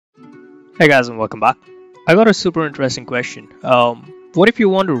Hey guys, and welcome back. I got a super interesting question. What if you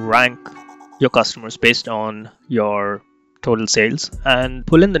want to rank your customers based on your total sales and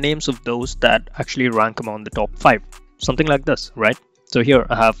pull in the names of those that actually rank among the top 5? Something like this, right? So here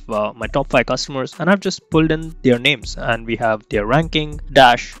I have my top 5 customers and I've just pulled in their names and we have their ranking,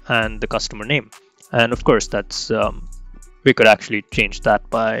 dash, and the customer name. And of course, that's we could actually change that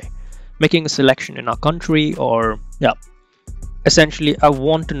by making a selection in our country or yeah. Essentially, I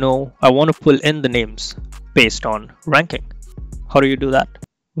want to pull in the names based on ranking. How do you do that?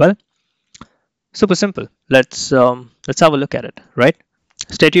 Well, super simple. Let's have a look at it, right?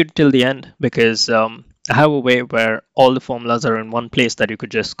 Stay tuned till the end because I have a way where all the formulas are in one place that you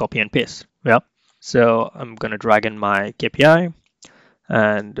could just copy and paste. Yeah. So I'm gonna drag in my KPI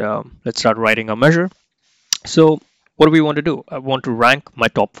and let's start writing a measure. So what do we want to do? I want to rank my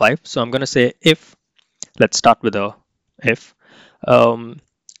top 5. So I'm gonna say if. Let's start with a if. I'm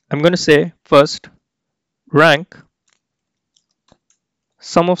going to say first rank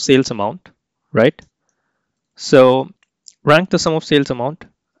sum of sales amount, right? So rank the sum of sales amount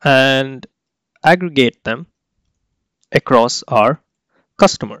and aggregate them across our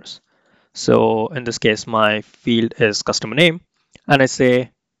customers. So in this case, my field is customer name, and I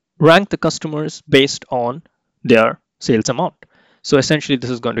say rank the customers based on their sales amount. So essentially, this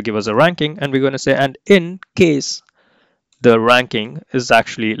is going to give us a ranking, and we're going to say, and in case the ranking is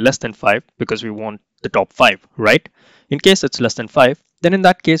actually less than 5 because we want the top 5, right? In case it's less than 5, then in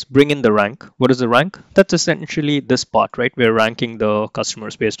that case, bring in the rank. What is the rank? That's essentially this part, right? We're ranking the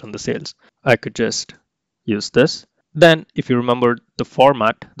customers based on the sales. I could just use this. Then if you remember the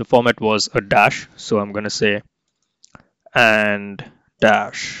format was a dash. So I'm going to say and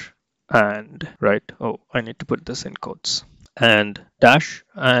dash and, right? Oh, I need to put this in quotes. And dash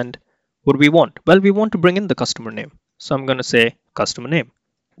and what do we want? Well, we want to bring in the customer name. So I'm going to say customer name.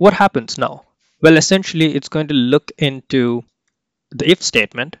 What happens now? Well, essentially, it's going to look into the if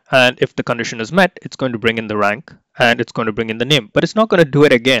statement. And if the condition is met, it's going to bring in the rank and it's going to bring in the name. But it's not going to do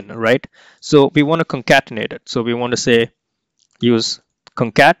it again, right? So we want to concatenate it. So we want to say use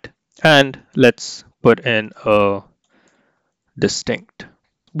concat and let's put in a distinct.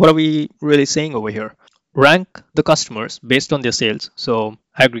 What are we really saying over here? Rank the customers based on their sales, so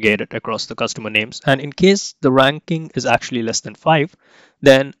aggregate it across the customer names, and in case the ranking is actually less than 5,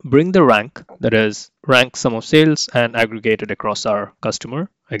 then bring the rank, that is rank sum of sales and aggregate it across our customer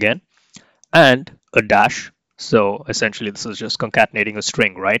again, and a dash. So essentially this is just concatenating a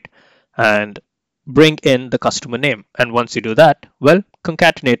string, right? And bring in the customer name, and once you do that, well,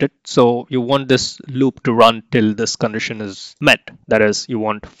 concatenate it. So you want this loop to run till this condition is met, that is you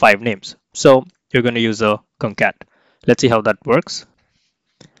want 5 names. So you're going to use a concat. Let's see how that works.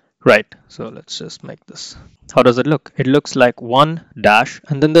 Right, so let's just make this. How does it look? It looks like one dash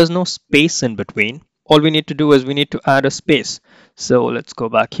and then there's no space in between. All we need to do is we need to add a space. So let's go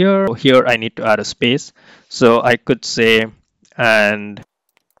back here. Here I need to add a space. So I could say, and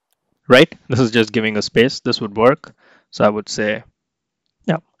right, this is just giving a space. This would work. So I would say,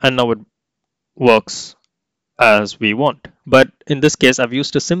 yeah, and now it works as we want. But in this case, I've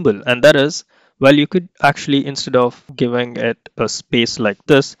used a symbol, and that is, well, you could actually, instead of giving it a space like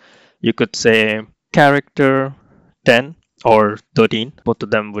this, you could say character 10 or 13. Both of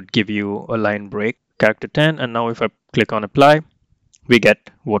them would give you a line break, character 10. And now if I click on apply, we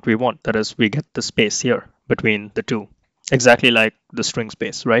get what we want. That is, we get the space here between the two, exactly like the string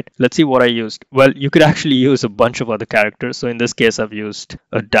space, right? Let's see what I used. Well, you could actually use a bunch of other characters. So in this case, I've used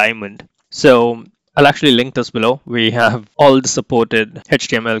a diamond. So I'll actually link this below. We have all the supported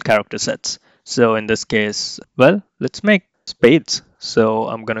HTML character sets. So in this case, well, let's make spades. So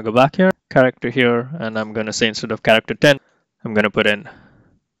I'm going to go back here, character here, and I'm going to say instead of character 10, I'm going to put in,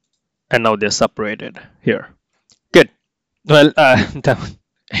 and now they're separated here. Good. Well,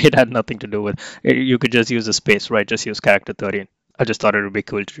 it had nothing to do with, you could just use a space, right? Just use character 13. I just thought it would be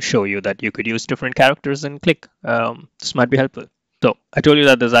cool to show you that you could use different characters in QLIK. This might be helpful. So I told you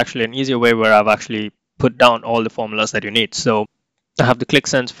that there's actually an easier way where I've actually put down all the formulas that you need. So I have the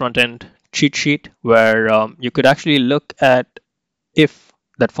QLIKsense front end cheat sheet where you could actually look at if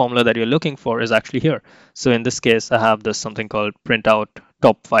that formula that you're looking for is actually here. So in this case, I have this something called print out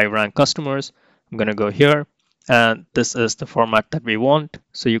top 5 rank customers. I'm going to go here, and this is the format that we want.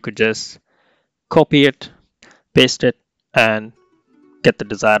 So you could just copy it, paste it, and get the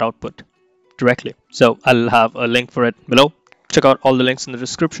desired output directly. So I'll have a link for it below. Check out all the links in the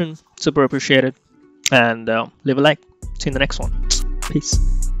description. Super appreciated. And leave a like. See you in the next one.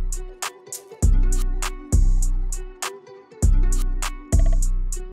 Peace.